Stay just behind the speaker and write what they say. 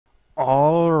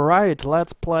Alright,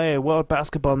 let's play World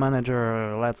Basketball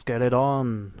Manager. Let's get it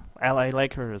on. LA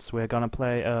Lakers, we're gonna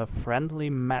play a friendly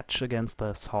match against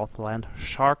the Southland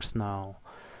Sharks now.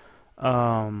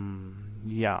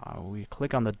 Yeah, we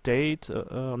click on the date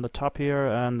on the top here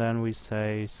and then we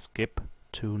say skip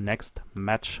to next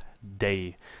match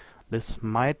day. This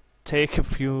might take a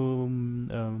few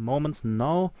moments.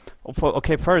 No?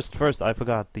 Okay, first, I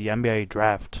forgot the NBA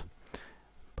draft.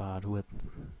 But with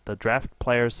the draft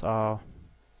players are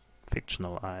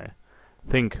fictional, I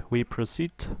think. We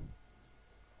proceed.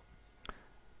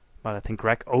 But I think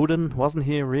Greg Oden, wasn't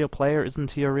he a real player?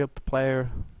 Isn't he a real player?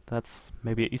 That's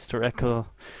maybe an Easter egg or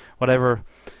whatever.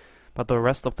 But the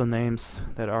rest of the names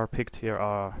that are picked here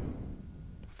are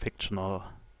fictional,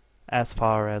 as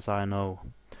far as I know.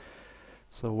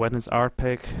 So when is our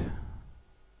pick?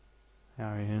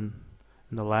 Yeah, we're in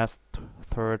the last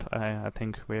third, I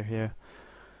think we're here.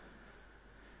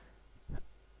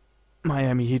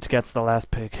 Miami Heat gets the last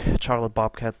pick, Charlotte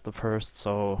Bobcats the first,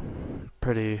 so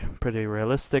pretty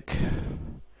realistic.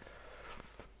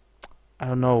 I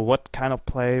don't know, what kind of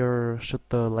player should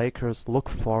the Lakers look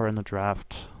for in the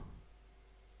draft?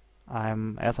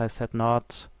 I'm, as I said,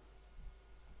 not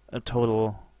a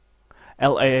total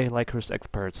LA Lakers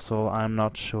expert, so I'm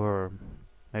not sure.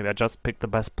 Maybe I just picked the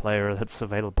best player that's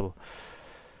available.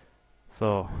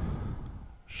 So,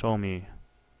 show me.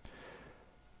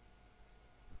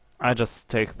 I just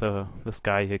take this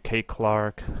guy here, K.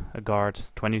 Clark, a guard,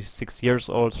 26 years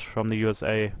old from the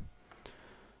USA.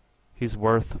 He's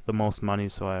worth the most money,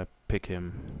 so I pick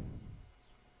him.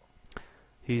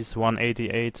 He's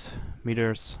 188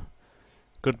 meters,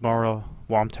 good moral,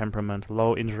 warm temperament,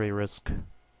 low injury risk.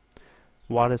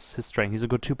 What is his strength? He's a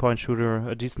good 2-point shooter,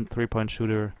 a decent 3-point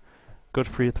shooter, good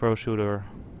free throw shooter,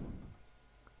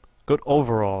 good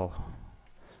overall,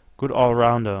 good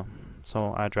all-rounder,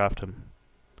 so I draft him.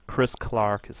 Chris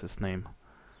Clark is his name.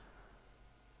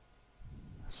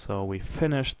 So we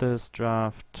finish this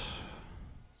draft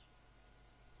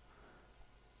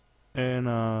in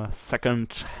a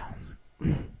second.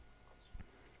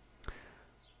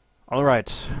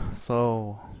 Alright,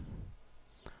 so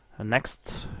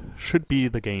next should be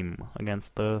the game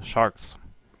against the Sharks,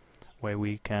 where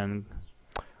we can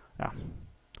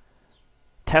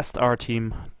test our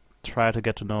team, try to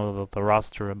get to know the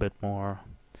roster a bit more,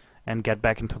 and get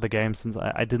back into the game, since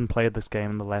I didn't play this game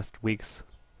in the last weeks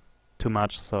too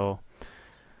much, so,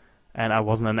 and I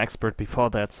wasn't an expert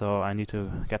before that, so I need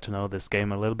to get to know this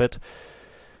game a little bit.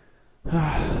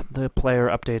 The player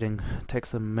updating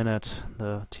takes a minute,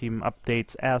 the team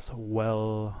updates as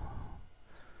well.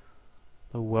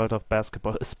 The world of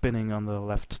basketball is spinning on the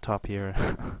left top here.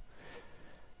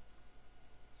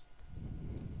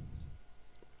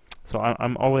 So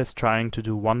I'm always trying to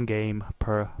do one game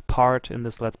per part in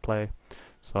this Let's Play,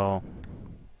 so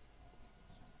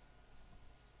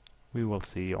we will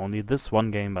see. Only this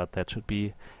one game, but that should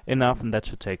be enough, and that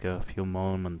should take a few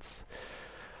moments.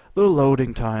 The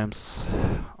loading times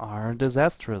are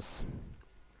disastrous.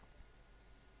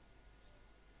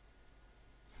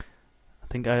 I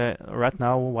think right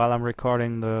now, while I'm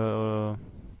recording the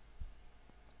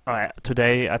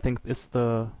today, I think is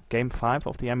the game 5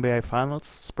 of the NBA Finals,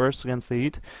 Spurs against the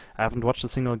Heat. I haven't watched a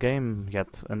single game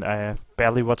yet, and I have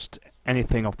barely watched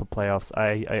anything of the playoffs.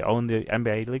 I own the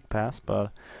NBA League Pass,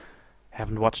 but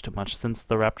haven't watched too much. Since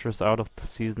the Raptors out of the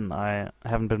season, I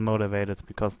haven't been motivated,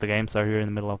 because the games are here in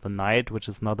the middle of the night, which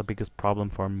is not the biggest problem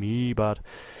for me, but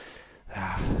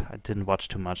I didn't watch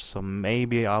too much, so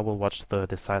maybe I will watch the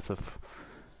decisive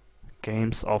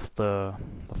games of the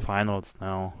finals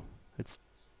now. It's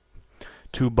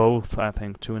 2 both, I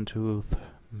think, 2 and 2.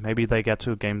 Maybe they get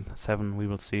to game 7, we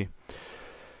will see.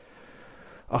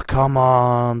 Oh, come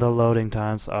on, the loading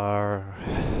times are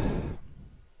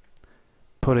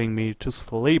putting me to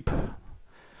sleep.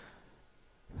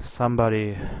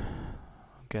 Somebody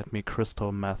get me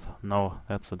crystal meth. No,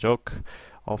 that's a joke.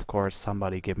 Of course,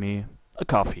 somebody give me a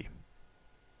coffee.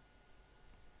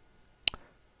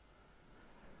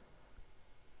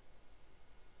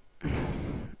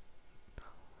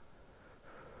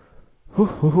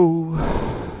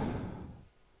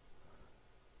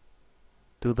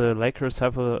 Do the Lakers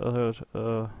have a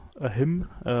hymn,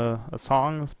 a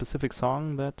song, a specific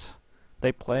song that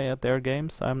they play at their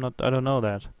games? I don't know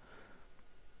that.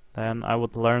 Then I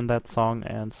would learn that song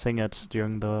and sing it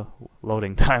during the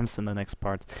loading times in the next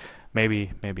part.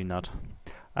 Maybe not.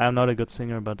 I am not a good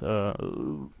singer, but I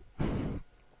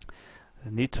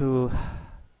need to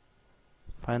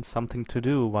find something to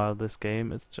do while this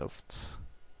game is just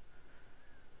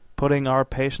putting our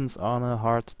patience on a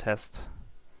hard test.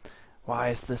 Why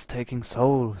is this taking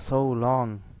so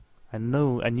long? I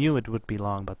knew it would be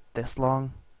long, but this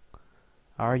long?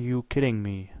 Are you kidding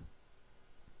me?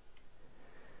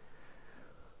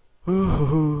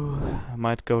 I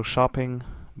might go shopping,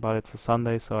 but it's a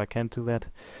Sunday, so I can't do that.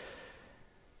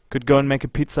 Could go and make a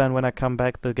pizza, and when I come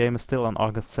back, the game is still on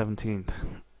August 17th.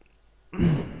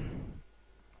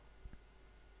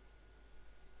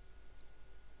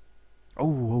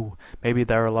 Oh, maybe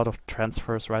there are a lot of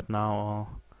transfers right now or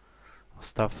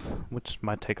stuff, which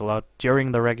might take a lot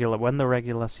during the when the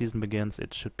regular season begins.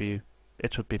 It should be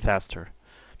faster.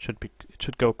 It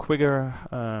should go quicker,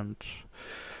 and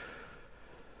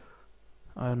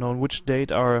I don't know which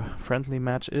date our friendly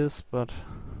match is, but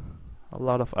a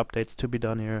lot of updates to be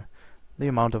done here. The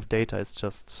amount of data is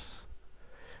just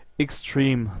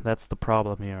extreme. That's the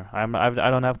problem here. I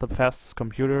don't have the fastest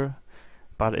computer,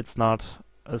 but it's not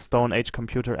a Stone Age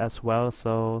computer as well,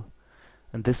 so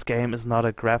and this game is not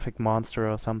a graphic monster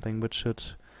or something which should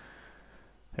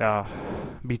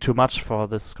be too much for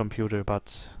this computer,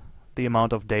 but the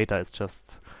amount of data is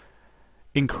just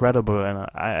incredible, and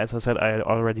as I said, I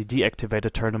already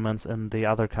deactivated tournaments in the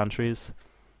other countries,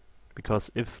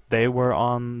 because if they were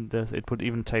on this, it would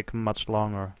even take much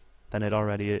longer than it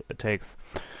already takes.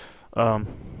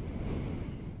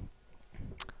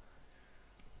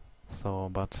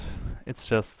 But it's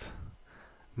just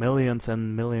millions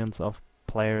and millions of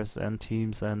players and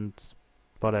teams and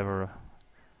whatever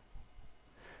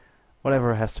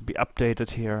has to be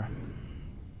updated here.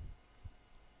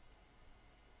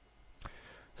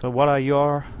 So what are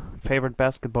your favorite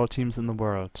basketball teams in the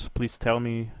world? Please tell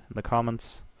me in the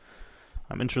comments.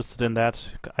 I'm interested in that.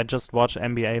 I just watch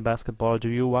NBA basketball. Do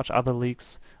you watch other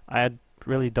leagues? I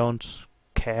really don't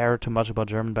care too much about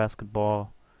German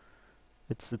basketball.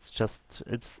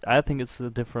 I think it's a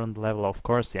different level. Of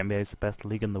course, the NBA is the best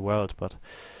league in the world, but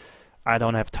I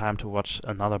don't have time to watch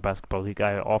another basketball league.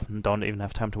 I often don't even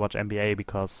have time to watch NBA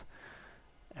because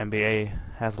NBA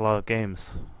has a lot of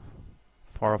games.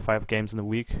 4 or 5 games in a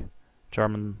week.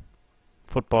 German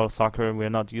football, soccer, we're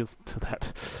not used to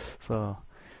that. So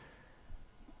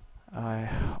I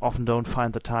often don't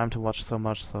find the time to watch so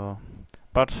much.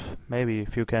 But maybe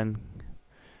if you can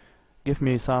give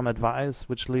me some advice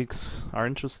which leagues are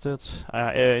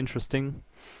interesting,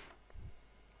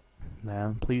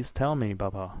 then please tell me,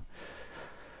 Baba.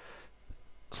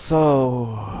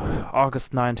 So,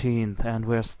 August 19th, and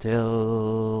we're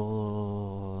still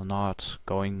not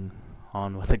going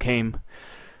on with the game.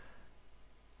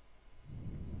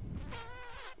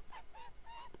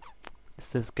 Is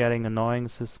this getting annoying?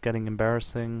 Is this getting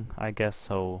embarrassing? I guess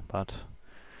so, but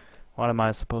what am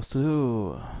I supposed to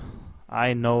do?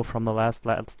 I know from the last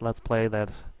Let's Play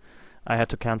that I had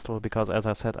to cancel because, as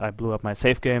I said, I blew up my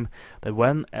save game. That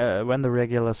when the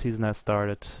regular season has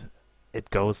started, it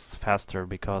goes faster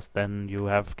because then you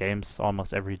have games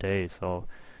almost every day, so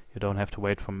you don't have to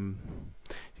wait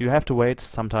you have to wait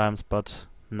sometimes, but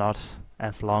not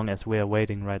as long as we are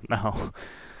waiting right now.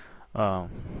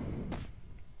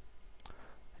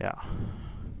 Yeah.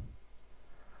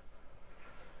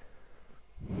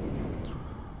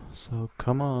 So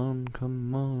come on.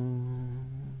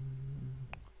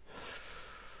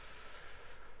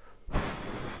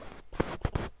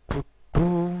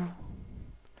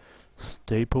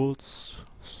 Staples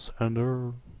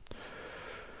Center.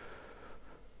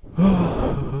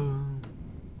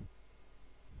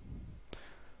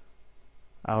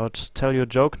 I would tell you a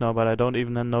joke now, but I don't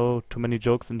even know too many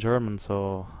jokes in German,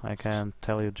 so I can't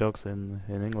tell you jokes in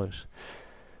English.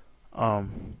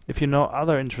 If you know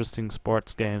other interesting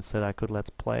sports games that I could let's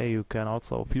play, you can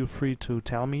also feel free to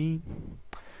tell me.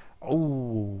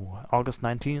 Oh, August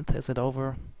 19th, is it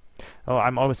over? Oh,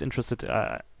 I'm always interested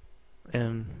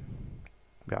in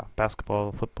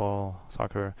basketball, football,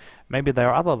 soccer. Maybe there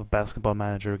are other basketball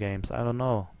manager games, I don't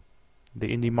know. The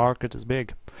indie market is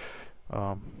big.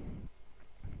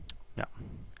 Yeah.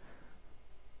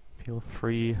 Feel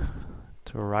free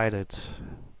to write it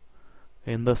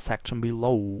in the section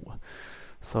below.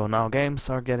 So now games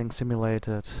are getting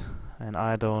simulated, and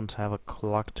I don't have a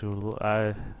clock to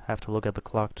I have to look at the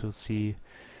clock to see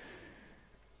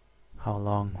how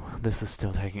long this is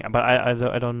still taking. But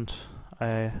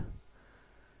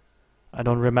I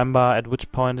don't remember at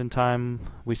which point in time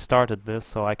we started this,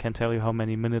 so I can't tell you how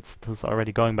many minutes this is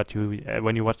already going, but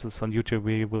when you watch this on YouTube,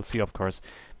 we will see, of course.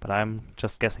 But I'm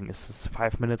just guessing. Is this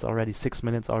 5 minutes already, 6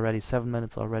 minutes already, 7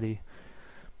 minutes already?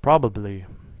 Probably.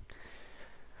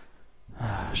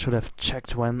 Should have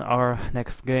checked when our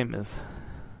next game is.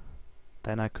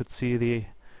 Then I could see the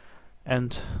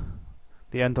end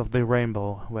of the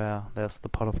rainbow, where there's the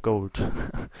pot of gold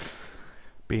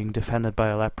being defended by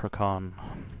a leprechaun.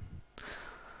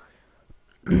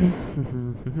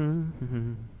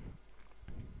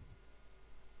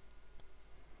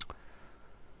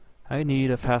 I need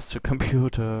a faster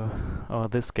computer, or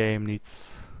this game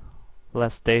needs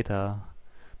less data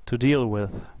to deal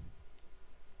with.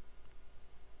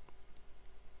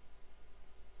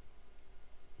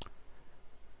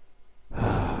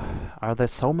 Are there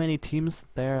so many teams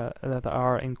there that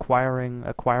are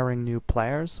acquiring new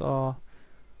players, or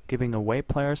giving away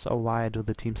players, or why do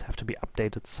the teams have to be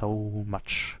updated so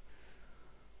much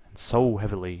and so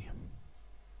heavily?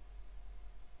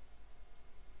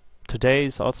 Today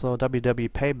is also WWE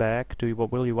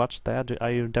Payback. Will you watch that?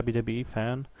 Are you a WWE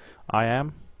fan? I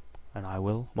am, and I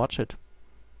will watch it.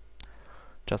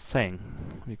 Just saying,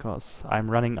 because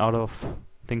I'm running out of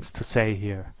things to say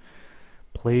here.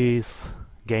 Please,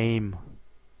 game,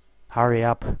 hurry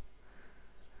up.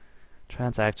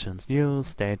 Transactions,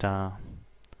 news, data,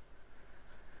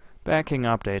 backing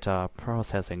up data,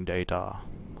 processing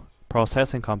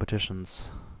competitions.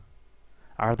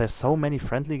 Are there so many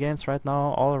friendly games right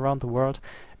now all around the world?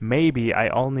 Maybe I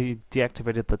only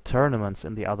deactivated the tournaments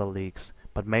in the other leagues,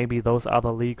 but maybe those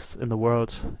other leagues in the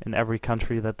world, in every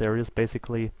country that there is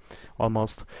basically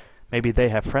almost, maybe they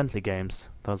have friendly games.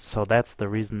 So that's the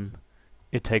reason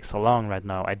it takes so long right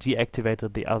now. I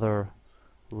deactivated the other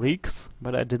leagues,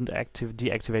 but I didn't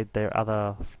deactivate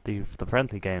the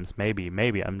friendly games.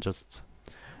 Maybe I'm just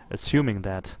assuming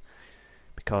that.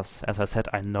 Because, as I said,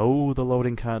 I know the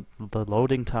loading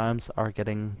times are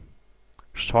getting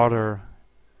shorter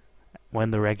when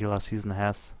the regular season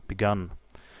has begun.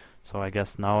 So I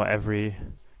guess now every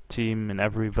team in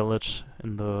every village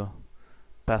in the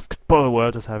basketball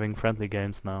world is having friendly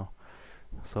games now.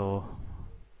 So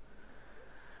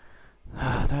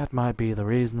that might be the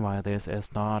reason why this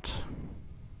is not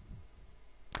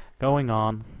going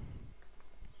on.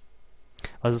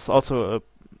 This is also a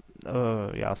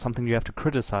something you have to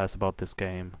criticize about this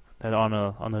game. That on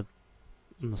a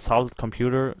solid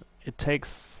computer, it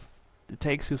takes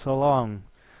you so long.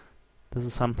 This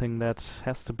is something that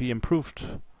has to be improved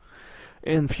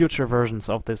in future versions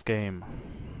of this game.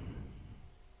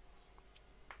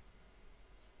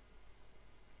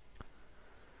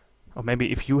 Or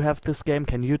maybe if you have this game,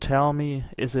 can you tell me,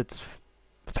 is it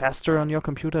faster on your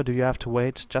computer? Do you have to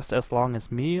wait just as long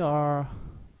as me, or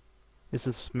is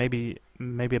this maybe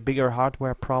a bigger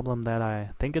hardware problem than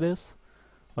I think it is?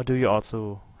 Or do you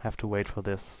also have to wait for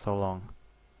this so long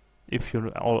if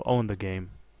you own the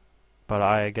game? But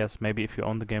I guess maybe if you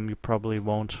own the game, you probably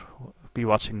won't be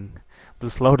watching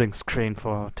this loading screen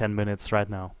for 10 minutes right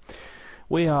now.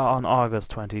 We are on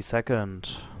August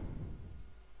 22nd.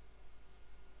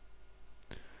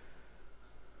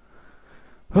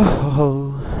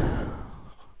 Oh,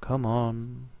 come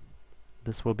on.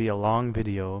 This will be a long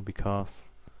video because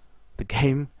the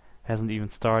game hasn't even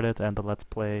started and the Let's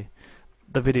Play,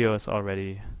 the video is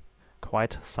already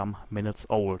quite some minutes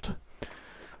old.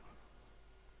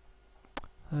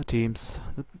 The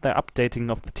updating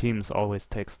of the teams always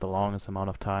takes the longest amount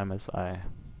of time, as I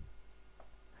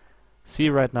see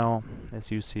right now,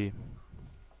 as you see.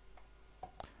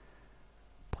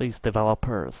 Please,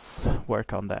 developers,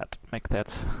 work on that, make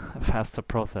that a faster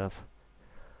process.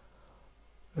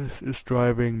 This is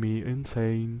driving me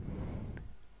insane.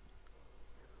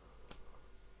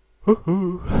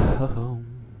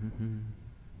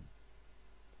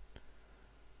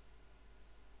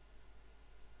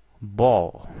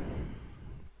 Ball.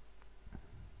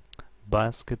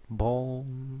 Basketball.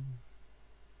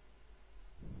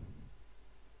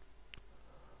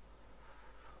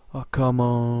 Oh, come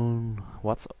on.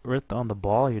 What's written on the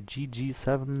ball? Your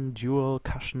GG7 dual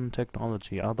cushion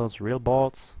technology. Are those real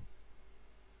balls?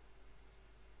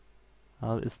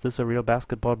 Is this a real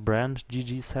basketball brand,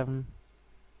 GG7?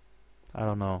 I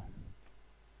don't know.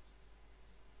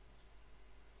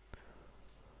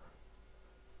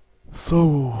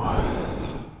 So,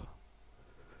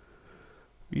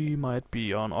 we might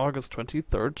be on August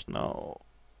 23rd now.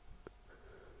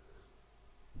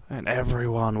 And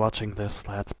everyone watching this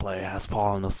Let's Play has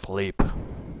fallen asleep.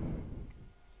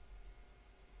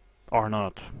 Or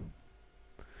not.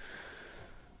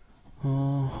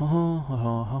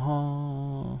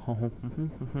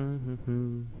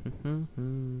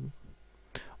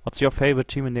 What's your favorite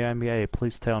team in the NBA?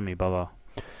 Please tell me, Baba.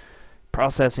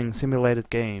 Processing simulated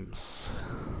games.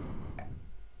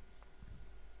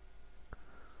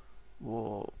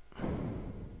 Whoa.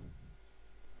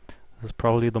 This is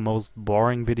probably the most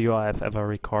boring video I've ever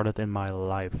recorded in my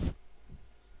life.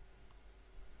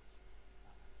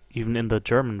 Even in the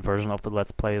German version of the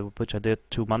Let's Play, which I did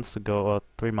 2 months ago or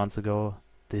 3 months ago,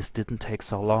 this didn't take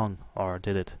so long, or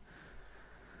did it?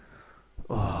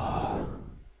 Oh,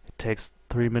 it takes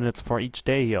 3 minutes for each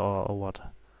day, or what?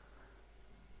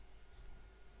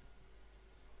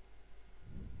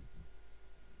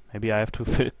 Maybe I have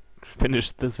to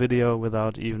finish this video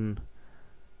without even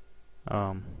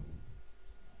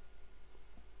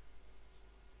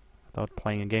without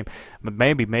playing a game. But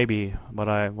maybe what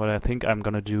I think I'm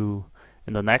gonna do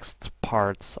in the next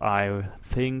parts, I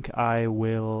think I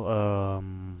will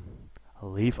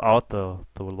leave out the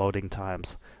loading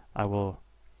times. I will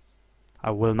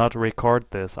not record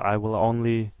this. I will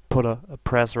only put a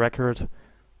press record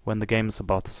when the game is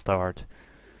about to start.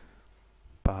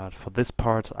 But for this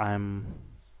part, I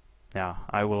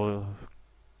will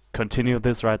continue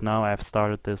this right now. I've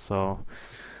started this, so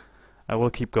I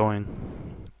will keep going.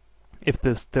 If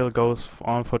this still goes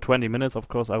on for 20 minutes, of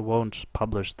course I won't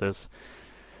publish this.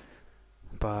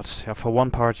 But yeah, for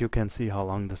one part you can see how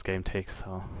long this game takes,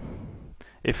 so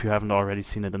if you haven't already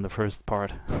seen it in the first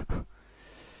part.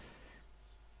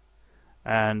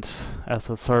 And as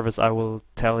a service, I will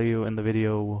tell you in the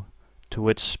video to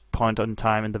which point in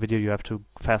time in the video you have to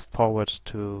fast forward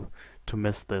to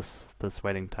miss this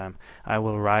waiting time. I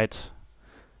will write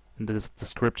in this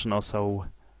description also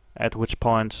at which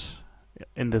point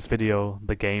in this video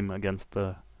the game against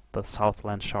the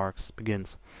Southland Sharks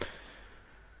begins.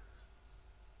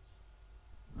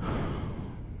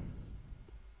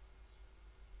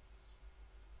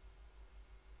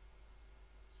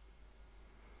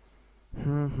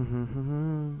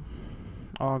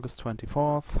 August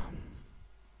 24th.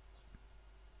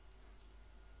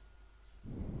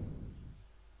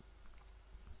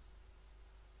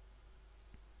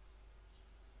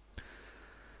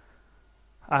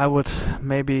 I would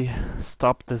maybe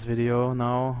stop this video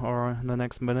now or in the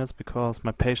next minutes because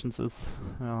my patience is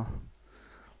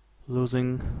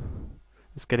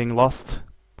getting lost.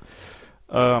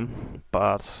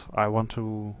 But I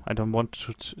don't want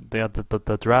to.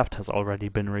 The draft has already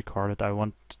been recorded. I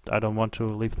don't want to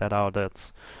leave that out.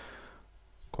 That's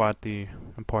quite the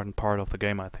important part of the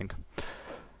game, I think,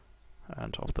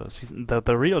 and of the season.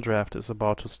 The real draft is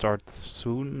about to start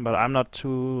soon, but I'm not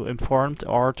too informed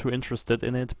or too interested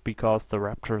in it because the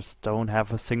Raptors don't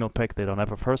have a single pick. They don't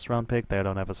have a first round pick. They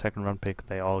don't have a second round pick.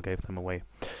 They all gave them away.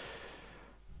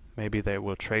 Maybe they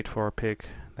will trade for a pick.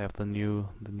 They have the new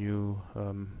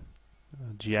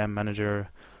GM manager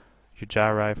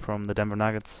Ujiri from the Denver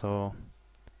Nuggets, so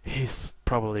he's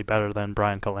probably better than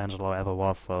Brian Colangelo ever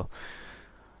was. So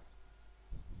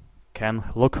can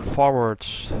look forward.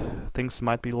 Things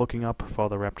might be looking up for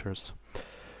the Raptors.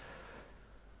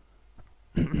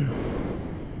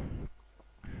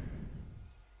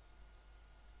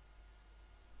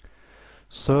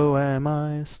 So am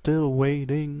I still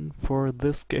waiting for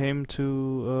this game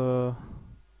to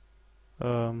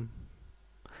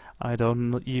I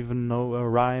don't even know a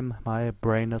rhyme. My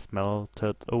brain has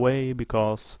melted away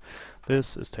because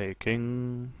this is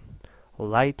taking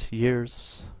light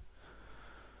years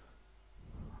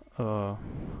or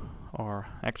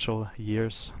actual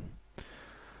years.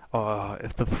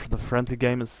 If the friendly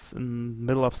game is in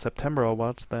middle of September or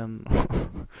what, then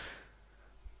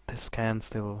this can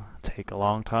still take a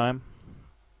long time.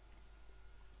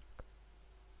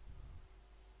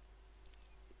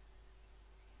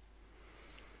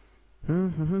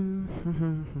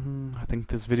 I think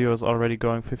this video is already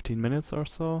going 15 minutes or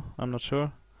so. I'm not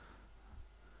sure.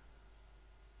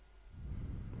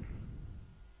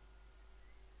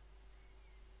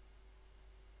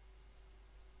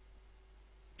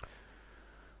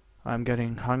 I'm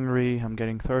getting hungry, I'm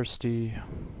getting thirsty.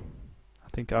 I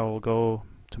think I will go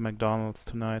to McDonald's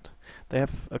tonight. They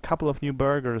have a couple of new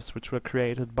burgers which were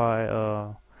created by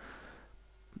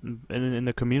in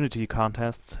the community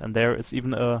contests, and there is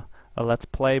even a Let's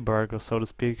Play burger, so to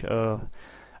speak, a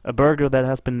burger that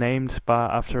has been named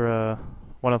after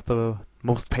one of the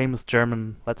most famous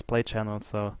German Let's Play channels,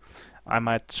 so I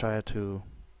might try to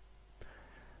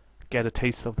get a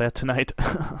taste of that tonight.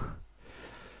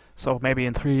 So maybe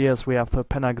in 3 years we have the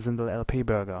Pennergesindel LP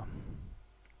burger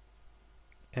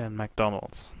in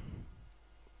McDonald's.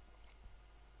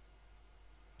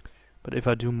 But if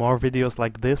I do more videos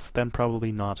like this, then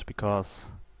probably not, because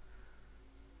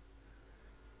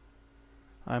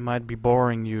I might be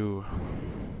boring you.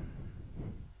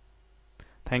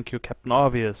 Thank you, Captain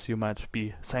Obvious, you might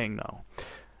be saying now,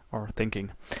 or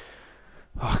thinking.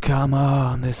 Oh, come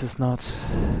on, this is not...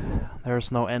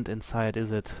 There's no end in sight,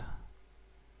 is it?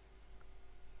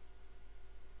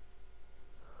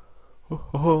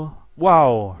 Oh,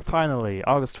 wow, finally,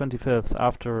 August 25th,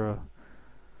 after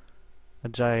a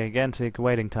gigantic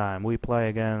waiting time, we play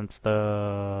against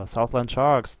the Southland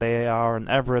Sharks. They are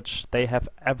they have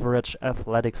average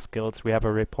athletic skills. We have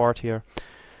a report here.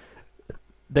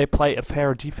 They play a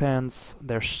fair defense.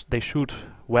 They shoot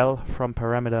well from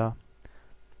perimeter.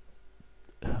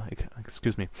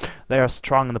 Excuse me. They are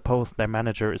strong in the post. Their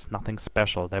manager is nothing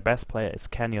special. Their best player is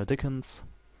Kenyon Dickens,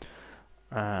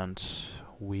 and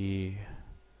we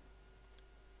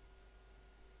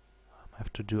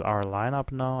have to do our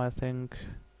lineup now, I think.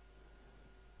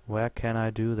 Where can I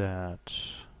do that?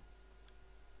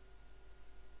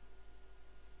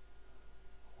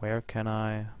 Where can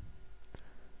I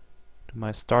do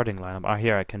my starting lineup? Ah,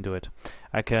 here I can do it.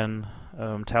 I can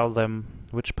tell them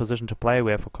which position to play.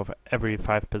 We have for every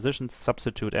 5 positions,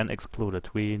 substitute and excluded.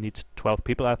 We need 12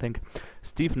 people, I think.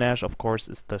 Steve Nash, of course,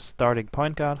 is the starting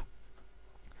point guard.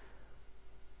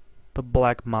 The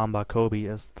Black Mamba Kobe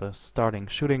is the starting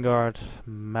shooting guard.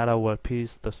 Meta World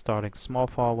Peace, the starting small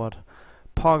forward.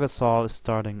 Paul Gasol is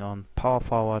starting on power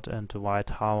forward, and Dwight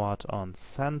Howard on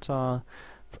center.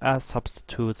 As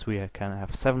substitutes, we can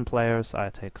have 7 players. I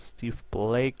take Steve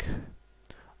Blake,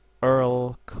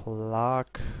 Earl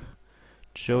Clark,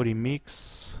 Jody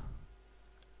Meeks,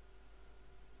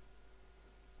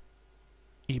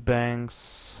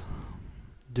 Ebanks,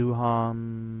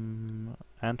 Duhan,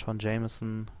 Antoine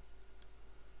Jameson,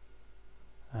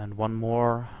 and one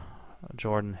more,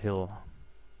 Jordan Hill.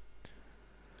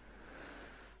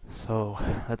 So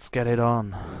let's get it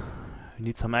on. We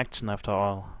need some action after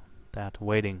all that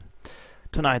waiting.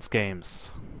 Tonight's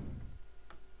games.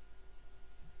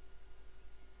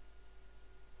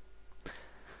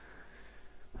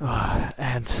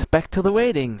 And back to the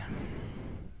waiting.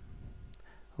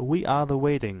 We are the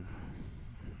waiting.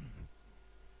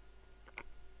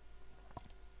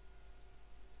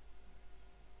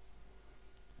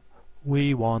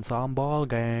 We want some ball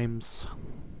games.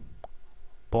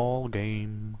 Ball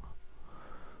game.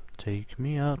 Take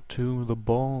me out to the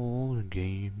ball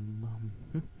game.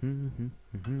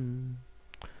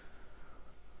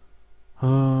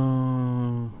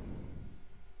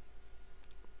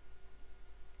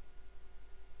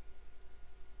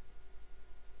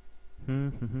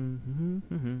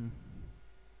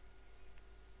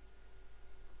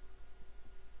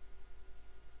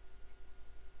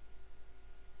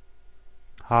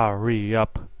 Hurry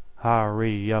up,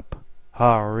 hurry up,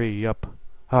 hurry up,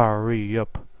 hurry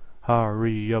up,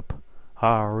 hurry up,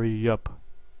 hurry up.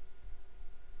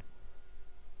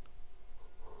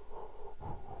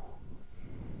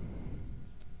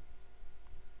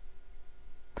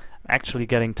 Actually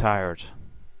getting tired.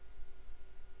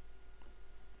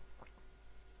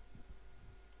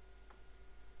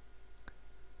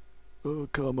 Oh,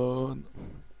 come on.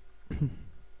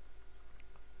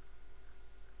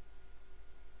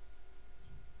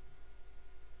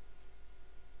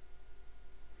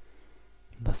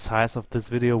 The size of this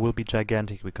video will be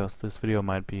gigantic because this video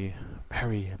might be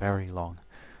very, very long.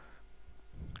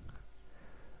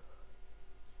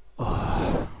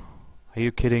 Oh, are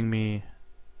you kidding me?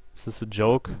 Is this a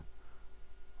joke?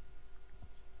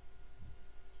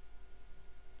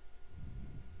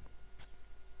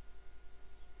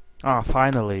 Ah,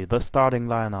 finally, the starting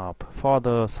lineup. For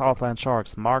the Southland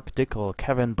Sharks, Mark Dickel,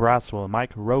 Kevin Braswell,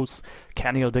 Mike Rose,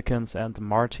 Kenyon Dickens and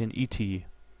Martin Eaty.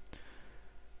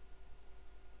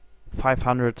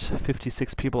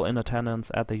 556 people in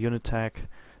attendance at the Unitech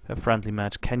friendly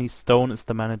match. Kenny Stone is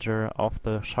the manager of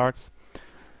the Sharks.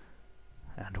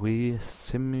 And we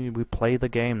play the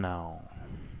game now.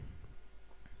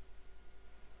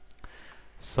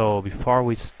 So before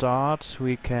we start,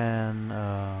 we can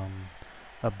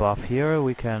above here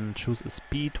we can choose a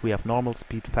speed. We have normal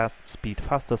speed, fast speed,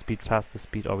 faster speed, faster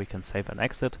speed, or we can save and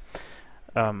exit.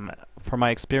 For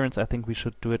my experience, I think we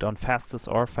should do it on fastest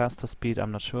or faster speed.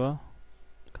 I'm not sure,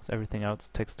 because everything else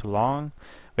takes too long.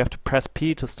 We have to press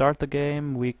P to start the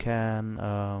game. We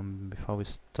can before we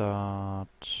start.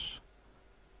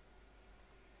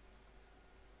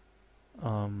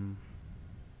 I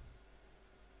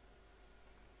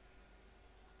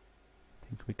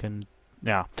think we can,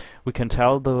 yeah, we can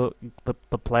tell the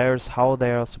players how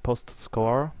they are supposed to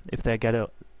score, if they get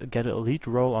a lead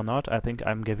role or not. I think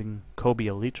I'm giving Kobe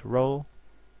a lead role,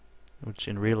 which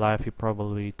in real life he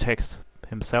probably takes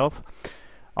himself.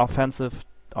 Offense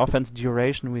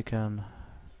duration, we can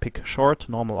pick short,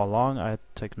 normal or long. I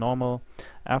take normal.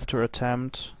 After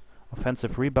attempt,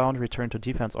 offensive rebound, return to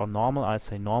defense or normal. I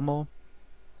say normal.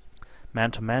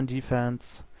 Man-to-man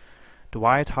defense,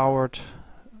 Dwight Howard,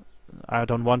 I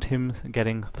don't want him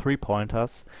getting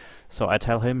 3-pointers, so I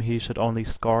tell him he should only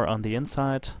score on the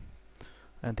inside,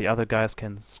 and the other guys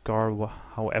can score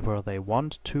however they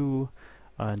want to.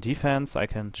 Defense, I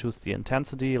can choose the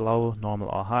intensity, low, normal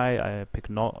or high. I pick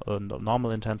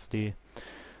normal intensity,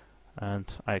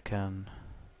 and I can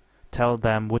tell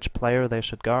them which player they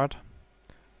should guard.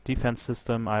 defense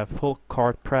system. I have full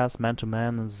court press,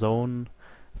 man-to-man, zone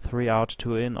 3 out,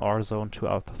 2 in, or zone 2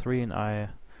 out, 3 in. I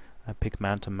pick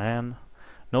man-to-man.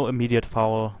 No immediate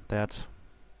foul. That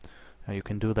you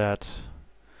can do that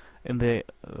in the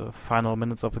final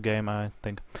minutes of the game, I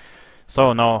think.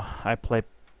 So now I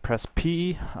press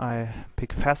P. I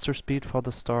pick faster speed for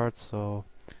the start. So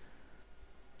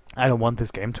I don't want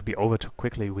this game to be over too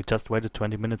quickly. We just waited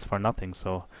 20 minutes for nothing,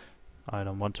 so I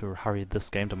don't want to hurry this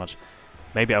game too much.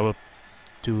 Maybe I will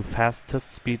do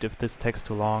fastest speed if this takes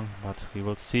too long, but we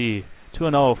will see.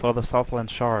 2-0 for the Southland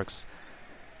Sharks.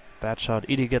 Bad shot.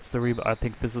 Edie gets the rebound. I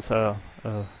think this is a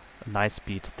nice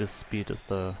speed. This speed is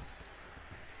the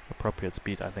appropriate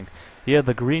speed, I think. Here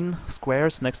the green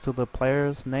squares next to the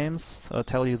players' names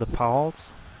tell you the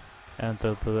fouls, and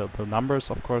the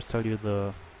numbers, of course, tell you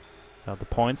the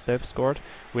points they've scored.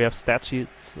 We have stat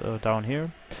sheets down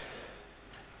here,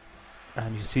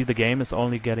 and you see the game is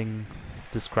only getting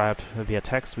described via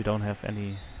text. We don't have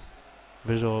any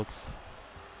visuals.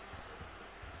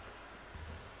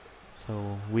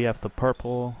 So we have the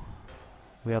purple.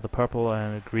 We have the purple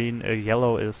and green.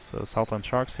 Yellow is Southland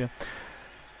Sharks here.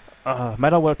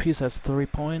 Meadowell Peace has 3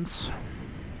 points.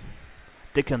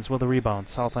 Dickens with a rebound.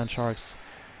 Southland Sharks.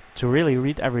 To really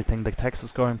read everything, the text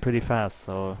is going pretty fast,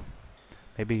 so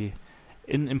maybe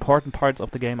in important parts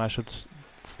of the game I should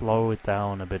slow it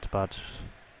down a bit, but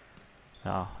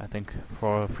yeah, I think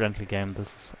for a friendly game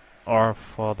this is, or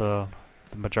for the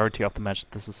majority of the match,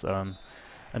 this is a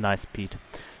nice speed.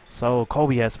 So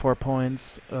Kobe has 4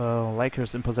 points.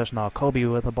 Lakers in possession now. Kobe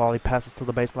with the ball. He passes to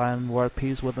the baseline. World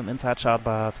Peace with an inside shot,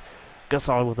 but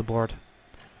Gasol with the board.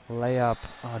 Layup.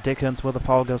 Dickens with a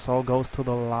foul. Gasol goes to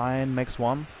the line, makes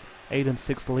one.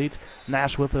 8-6 lead.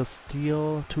 Nash with a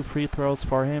steal. 2 free throws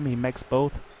for him. He makes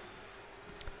both.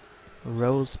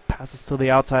 Rose passes to the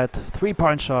outside.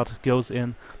 3-point shot goes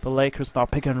in. The Lakers now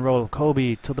pick and roll.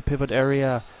 Kobe to the pivot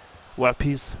area. World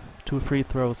Peace. 2 free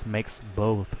throws. Makes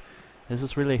both. This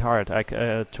is really hard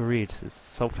to read. It's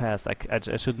so fast.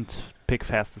 I shouldn't pick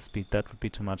fastest speed. That would be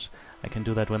too much. I can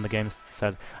do that when the game is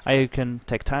set. I can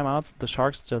take timeouts. The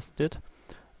Sharks just did.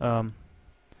 I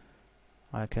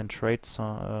can trade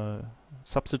some,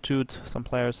 substitute some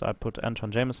players. I put Anton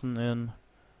Jameson in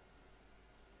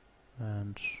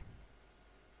and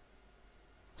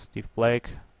Steve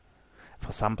Blake.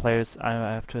 For some players, I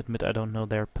have to admit I don't know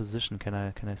their position. Can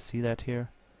I see that here?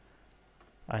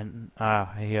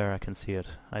 Here I can see it.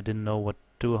 I didn't know what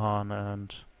Duhan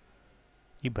and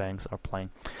Ebanks are playing.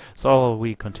 So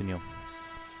we continue.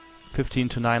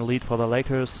 15-9 lead for the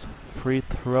Lakers. Free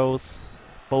throws,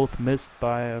 both missed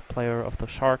by a player of the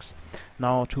Sharks.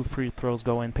 Now 2 free throws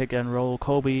go in. Pick and roll.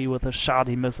 Kobe with a shot,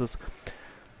 he misses.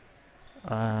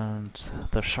 And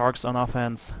the Sharks on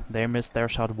offense, they missed their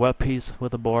shot. World Peace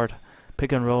with the board.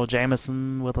 Pick and roll.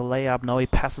 Jameson with a layup. Now he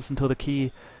passes into the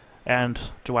key. And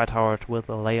Dwight Howard with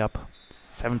a layup.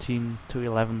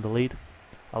 17-11 the lead.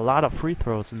 A lot of free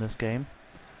throws in this game.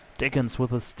 Dickens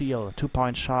with a steal.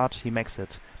 2-point shot. He makes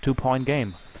it. 2-point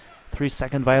game.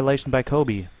 3-second violation by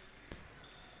Kobe.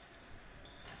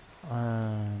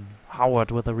 Howard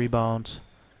with a rebound.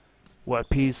 World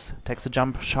Peace takes a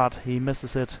jump shot. He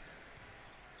misses it.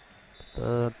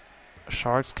 The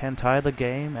Sharks can tie the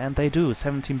game, and they do.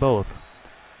 17 both.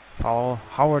 Foul.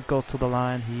 Howard goes to the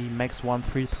line. He makes 1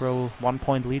 free throw.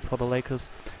 1-point lead for the Lakers.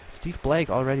 Steve Blake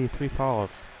already 3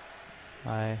 fouls.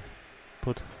 I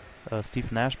put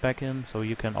Steve Nash back in, so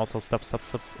you can also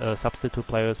substitute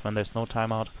players when there's no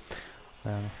timeout.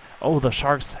 Oh, the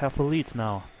Sharks have the lead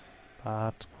now.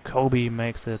 But Kobe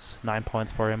makes it 9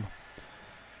 points for him.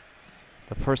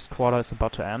 The first quarter is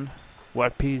about to end.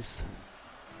 World Peace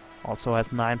also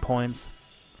has 9 points.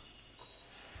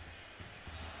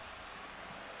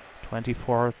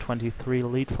 24-23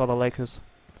 lead for the Lakers.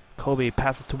 Kobe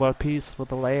passes to World Peace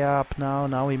with a layup now.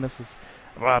 Now he misses.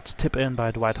 But tip in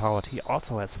by Dwight Howard. He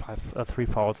also has 3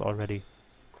 fouls already.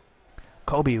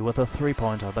 Kobe with a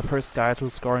 3-pointer. The first guy to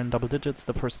score in double digits.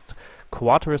 The first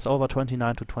quarter is over.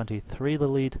 29-23 the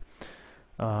lead.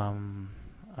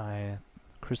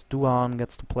 Chris Duhan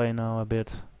gets to play now a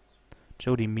bit.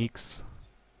 Jody Meeks.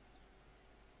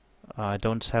 I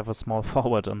don't have a small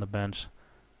forward on the bench.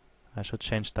 I should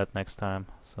change that next time.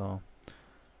 So,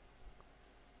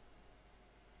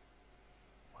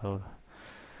 well,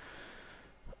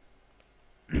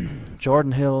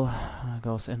 Jordan Hill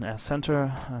goes in as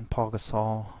center, and Paul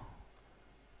Gasol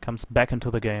comes back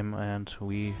into the game, and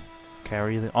we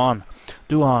carry on.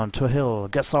 Duhan to Hill.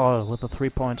 Gasol with a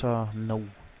 3-pointer. No,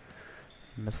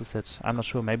 misses it. I'm not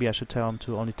sure. Maybe I should tell him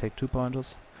to only take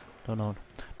 2-pointers. Don't know.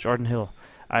 Jordan Hill.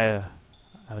 I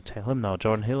would tell him now.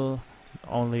 Jordan Hill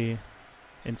only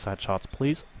Inside shots,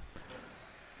 please.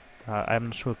 I'm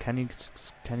not sure. Can he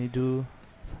do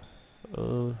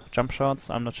jump shots?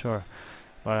 I'm not sure.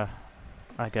 But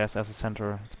I guess as a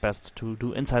center, it's best to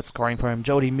do inside scoring for him.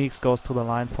 Jody Meeks goes to the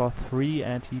line for 3,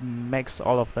 and he makes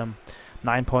all of them.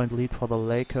 9-point lead for the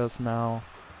Lakers now.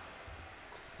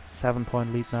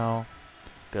 7-point lead now.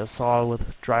 Gasol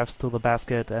with drives to the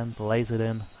basket and lays it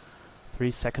in.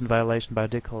 3-second violation by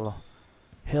Dickel.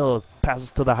 Hill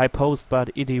passes to the high post,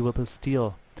 but Eddy with a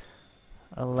steal.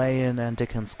 A lay-in and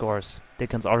Dickens scores.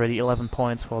 Dickens already 11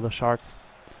 points for the Sharks.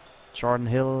 Jordan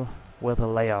Hill with a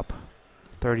layup.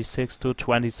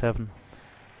 36-27.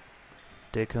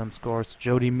 Dickens scores.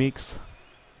 Jody Meeks.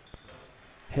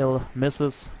 Hill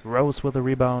misses. Rose with a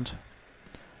rebound.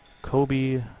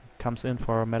 Kobe comes in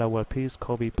for a Meta World Peace.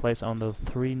 Kobe plays on the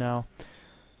 3 now.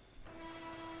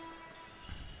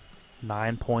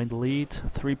 9-point lead.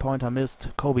 3-pointer missed.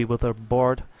 Kobe with a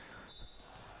board.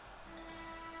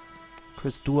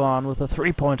 Chris Duan with a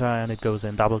 3-pointer, and it goes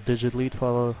in. Double-digit lead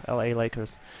for the LA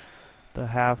Lakers.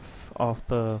 The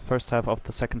first half of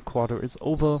the second quarter is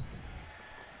over.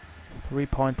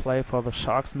 3-point play for the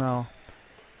Sharks now.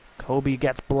 Kobe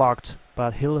gets blocked,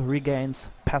 but Hill regains,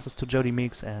 passes to Jody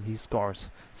Meeks, and he scores.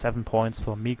 7 points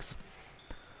for Meeks.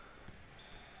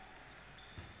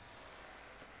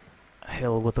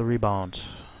 Hill with the rebound.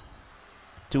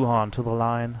 Duhan to the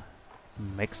line,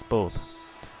 makes both.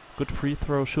 Good free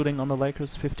throw shooting on the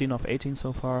Lakers, 15 of 18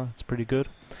 so far, it's pretty good.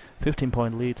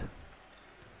 15-point lead.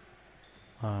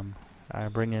 I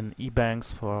bring in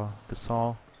Ebanks for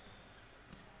Gasol.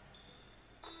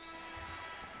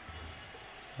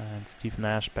 And Steve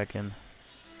Nash back in.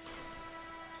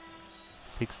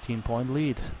 16-point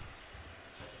lead.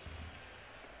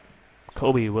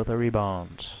 Kobe with a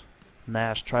rebound.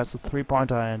 Nash tries a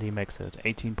 3-pointer and he makes it.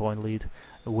 18-point lead.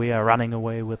 We are running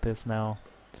away with this now.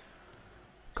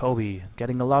 Kobe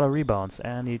getting a lot of rebounds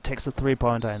and he takes a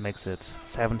 3-pointer and makes it.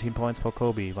 17 points for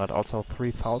Kobe, but also 3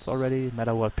 fouls already.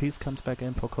 Meta World Peace comes back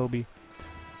in for Kobe.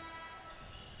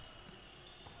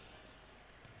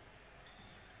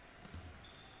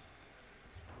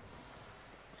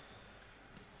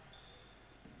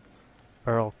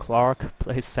 Earl Clark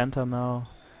plays center now,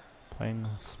 playing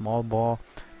small ball.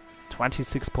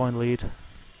 26-point lead.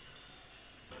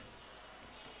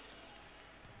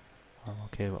 Oh,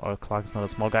 okay, Earl Clark is not a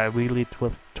small guy. We lead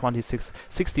with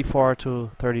 64 to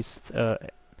 30.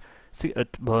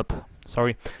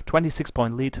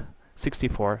 26-point lead,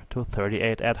 64 to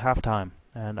 38 at halftime.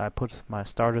 And I put my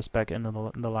starters back in the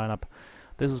lineup.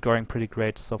 This is going pretty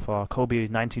great so far. Kobe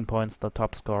 19 points, the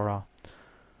top scorer.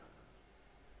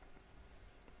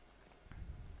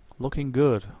 Looking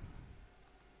good.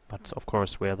 But of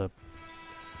course we're the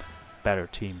better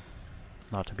team.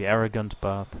 Not to be arrogant,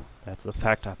 but that's a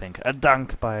fact, I think. A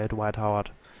dunk by Dwight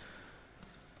Howard.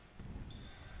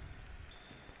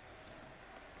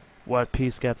 World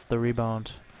Peace gets the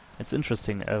rebound. It's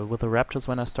interesting, with the Raptors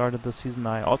when I started the season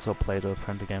I also played a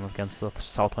friendly game against the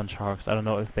Southland Sharks. I don't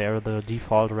know if they're the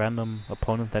default random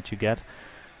opponent that you get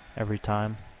every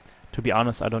time. To be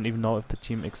honest, I don't even know if the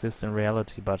team exists in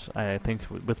reality, but I think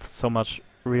with so much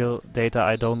real data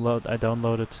I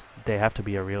downloaded, they have to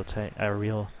be a real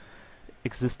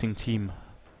existing team.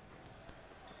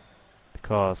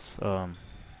 Because yeah,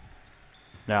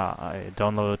 I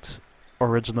downloaded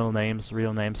original names,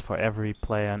 real names for every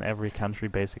player in every country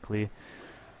basically,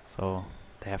 so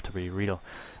they have to be real.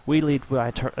 We lead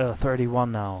by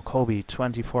 31 now. Kobe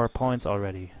 24 points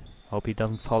already. Hope he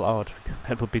doesn't fall out.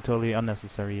 That would be totally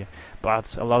unnecessary.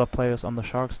 But a lot of players on the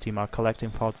Sharks team are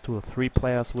collecting fouls too. 3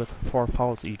 players with 4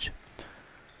 fouls each.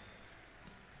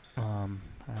 I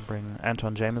bring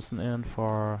Anton Jameson in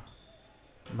for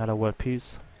Meta World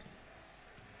Peace.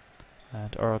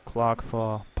 And Earl Clark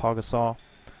for Paul Gasol.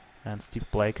 And Steve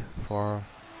Blake for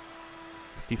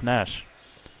Steve Nash.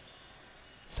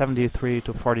 73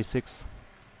 to 46.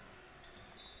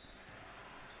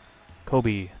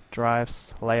 Kobe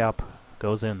drives, layup,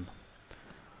 goes in.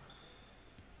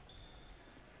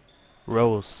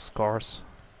 Rose scores.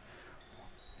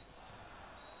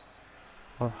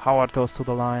 Well, Howard goes to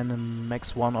the line and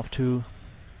makes 1 of 2.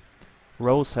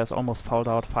 Rose has almost fouled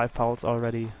out, 5 fouls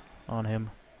already on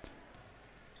him.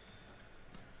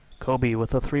 Kobe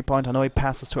with a 3-pointer. No, he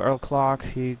passes to Earl Clark.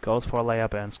 He goes for a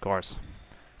layup and scores.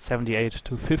 78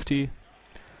 to 50.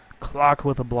 Clark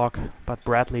with a block, but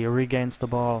Bradley regains the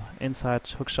ball. Inside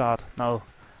hook shot. No,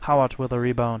 Howard with a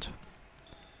rebound.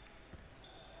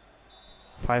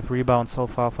 5 rebounds so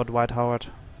far for Dwight Howard.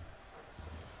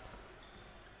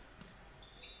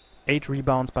 8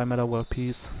 rebounds by Meta World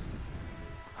Peace.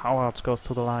 Howard goes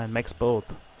to the line, makes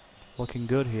both. Looking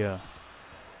good here.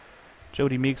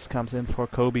 Jody Meeks comes in for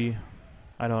Kobe.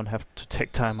 I don't have to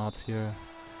take timeouts here.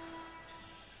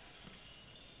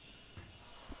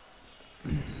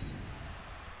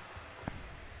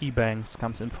 Ebanks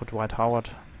comes in for Dwight Howard.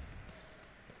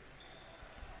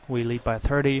 We lead by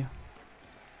 30.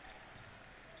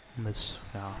 And this,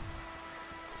 yeah,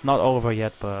 it's not over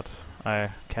yet, but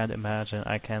I can't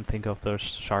think of the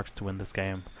Sharks to win this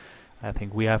game. I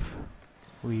think we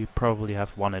probably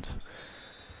have won it.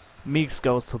 Meeks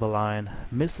goes to the line,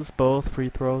 misses both free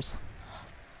throws.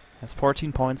 Has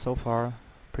 14 points so far,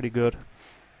 pretty good.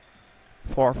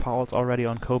 4 fouls already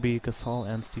on Kobe, Gasol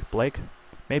and Steve Blake.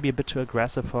 Maybe a bit too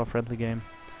aggressive for a friendly game,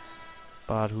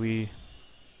 but we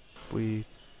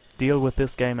deal with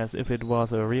this game as if it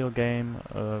was a real game.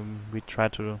 We try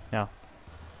to, yeah,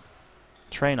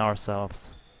 train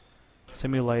ourselves,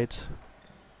 simulate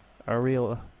a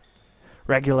real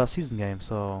regular season game.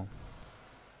 So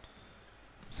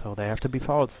they have to be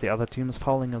fouls. The other team is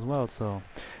fouling as well. So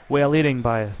we are leading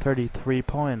by 33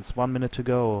 points. 1 minute to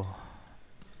go.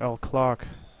 Earl Clark.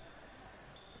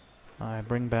 I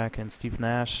bring back in Steve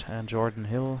Nash, and Jordan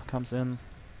Hill comes in.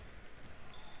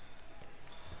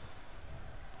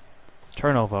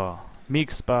 Turnover.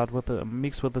 Meeks with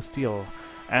the steal.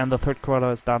 And the third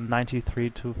quarter is done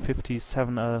 93 to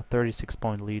 57, a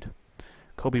 36-point lead.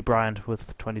 Kobe Bryant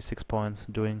with 26 points,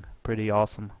 doing pretty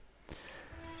awesome.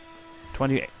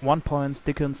 21 points,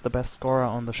 Dickens the best scorer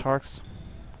on the Sharks.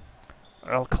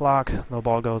 Earl Clark, the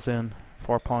ball goes in,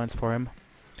 4 points for him.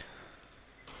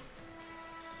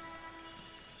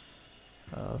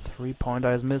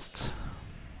 3-pointer is missed.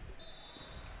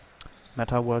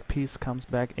 Meta World Peace comes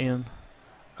back in.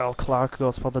 Earl Clark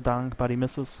goes for the dunk, but he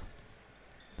misses.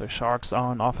 The Sharks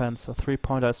are on offense. A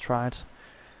 3-pointer is tried.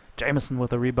 Jameson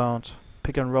with a rebound.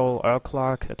 Pick and roll. Earl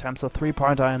Clark attempts a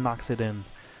 3-pointer and knocks it in.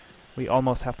 We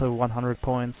almost have the 100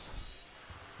 points.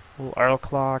 Well, Earl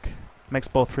Clark makes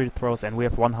both free throws, and we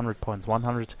have 100 points.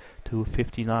 100 to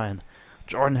 59.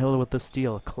 Jordan Hill with the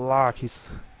steal. Clark, he's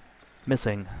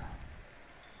missing.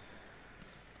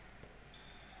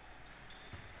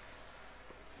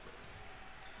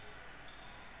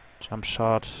 Jump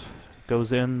shot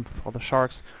goes in for the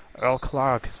Sharks. Earl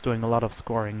Clark is doing a lot of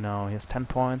scoring now. He has 10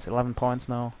 points, 11 points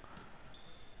now.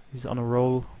 He's on a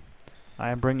roll.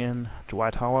 I bring in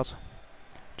Dwight Howard.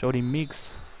 Jody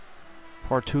Meeks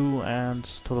for 2 and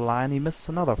to the line. He misses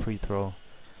another free throw.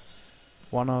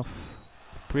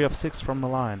 3 of 6 from the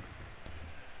line.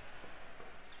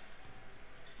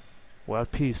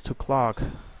 World Peace to Clark.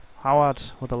 Howard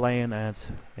with a lay-in and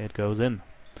it goes in.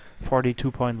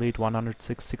 42-point lead,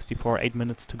 106-64, 8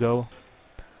 minutes to go.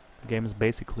 The game is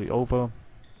basically over.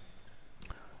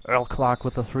 Earl Clark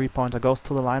with a 3-pointer goes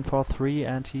to the line for 3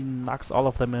 and he knocks all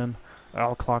of them in.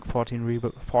 Earl Clark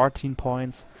 14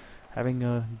 points, having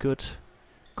a good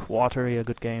quarter here, a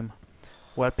good game.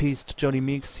 Well pieced Jody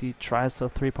Meeks, he tries a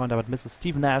 3-pointer but misses.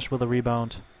 Steve Nash with a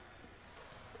rebound.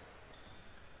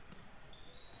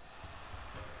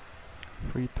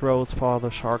 Free throws for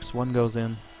the Sharks, 1 goes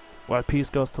in. Well, Peace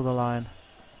goes to the line.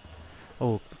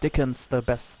 Oh, Dickens, the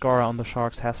best scorer on the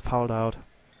Sharks, has fouled out.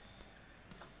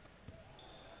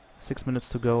 6 minutes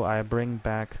to go. I bring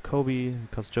back Kobe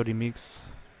because Jody Meeks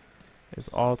is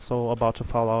also about to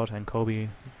foul out and Kobe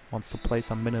wants to play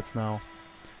some minutes now.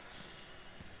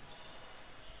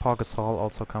 Paul Gasol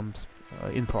also comes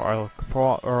in for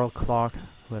Earl Clark,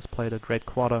 who has played a great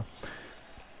quarter.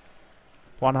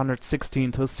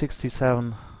 116 to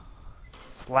 67.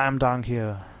 Slam dunk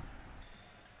here.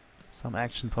 Some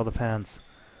action for the fans.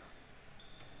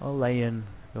 A lay-in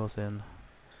goes in.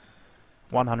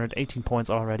 118 points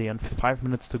already and 5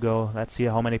 minutes to go. Let's see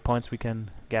how many points we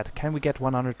can get. Can we get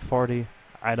 140?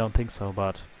 I don't think so,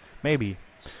 but maybe.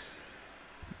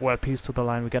 Well, piece to the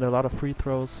line. We get a lot of free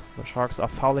throws. The Sharks are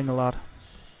fouling a lot.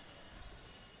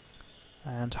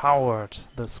 And Howard,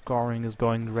 the scoring is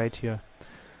going great here.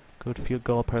 Good field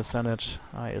goal percentage,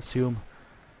 I assume.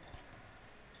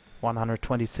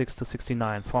 126 to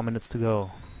 69, 4 minutes to go.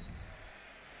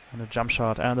 And a jump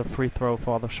shot and a free throw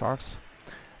for the Sharks.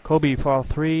 Kobe for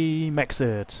 3, makes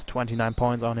it. 29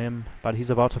 points on him, but he's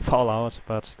about to foul out.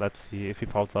 But let's see if he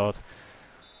fouls out.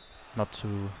 Not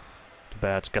too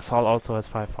bad. Gasol also has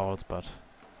 5 fouls, but...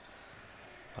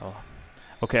 well.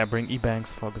 Okay, I bring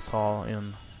Ebanks for Gasol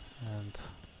in. And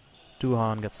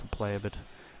Duhan gets to play a bit.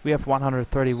 We have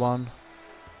 131.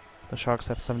 The Sharks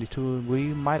have 72. We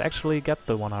might actually get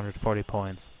the 140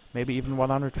 points. Maybe even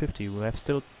 150. We have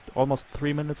still almost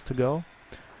 3 minutes to go.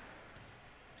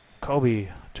 Kobe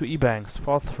to Ebanks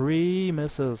for 3,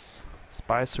 misses.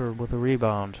 Spicer with a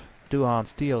rebound. Duhan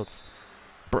steals.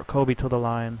 Kobe to the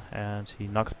line and he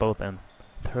knocks both in.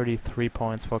 33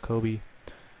 points for Kobe.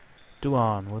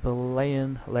 Duan with a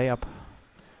layup,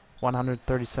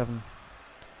 137.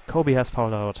 Kobe has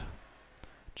fouled out.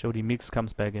 Jody Meeks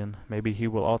comes back in. Maybe he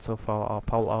will also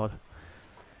foul out.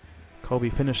 Kobe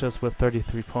finishes with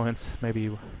 33 points. Maybe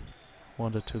he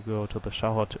wanted to go to the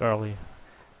shower too early.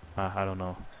 I don't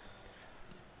know.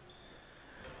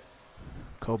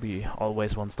 Kobe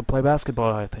always wants to play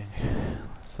basketball, I think.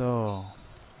 So,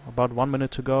 about 1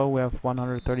 minute to go. We have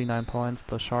 139 points.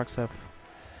 The Sharks have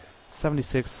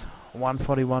 76.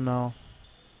 141 now.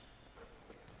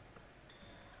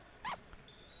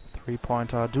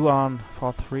 Three-pointer. Duan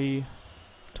for 3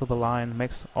 to the line.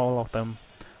 Makes all of them.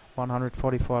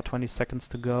 144, 20 seconds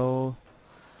to go.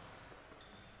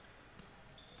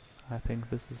 I think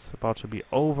this is about to be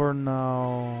over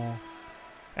now.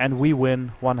 And we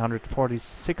win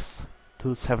 146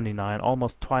 to 79.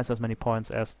 Almost twice as many points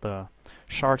as the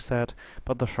Sharks had.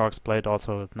 But the Sharks played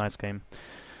also a nice game.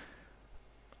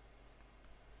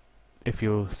 If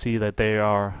you see that they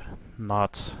are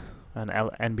not an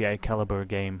NBA caliber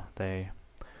game, they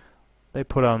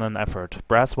put on an effort.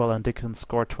 Braswell and Dickens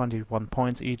scored 21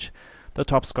 points each. The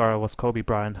top scorer was Kobe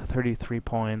Bryant, 33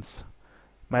 points.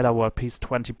 Meta World Peace,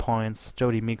 20 points.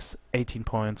 Jody Meeks, 18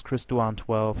 points. Chris Duan,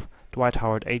 12. Dwight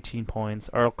Howard, 18 points.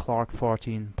 Earl Clark,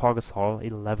 14. Paul Gasol,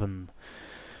 11.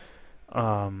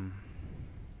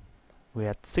 We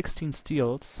had 16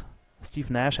 steals. Steve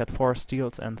Nash had 4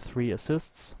 steals and 3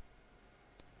 assists.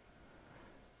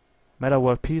 Meta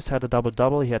World Peace had a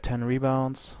double-double. He had 10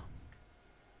 rebounds.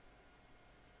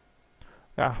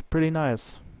 Yeah, pretty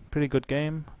nice. Pretty good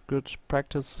game. Good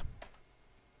practice.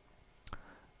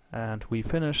 And we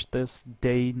finished this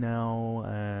day now,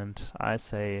 and I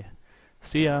say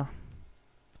see ya.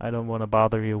 I don't want to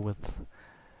bother you with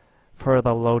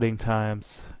further loading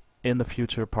times. In the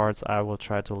future parts I will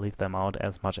try to leave them out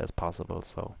as much as possible,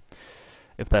 so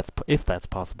if that's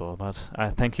possible. But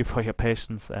I thank you for your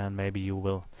patience, and maybe you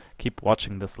will keep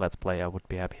watching this Let's Play. I would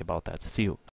be happy about that. See you.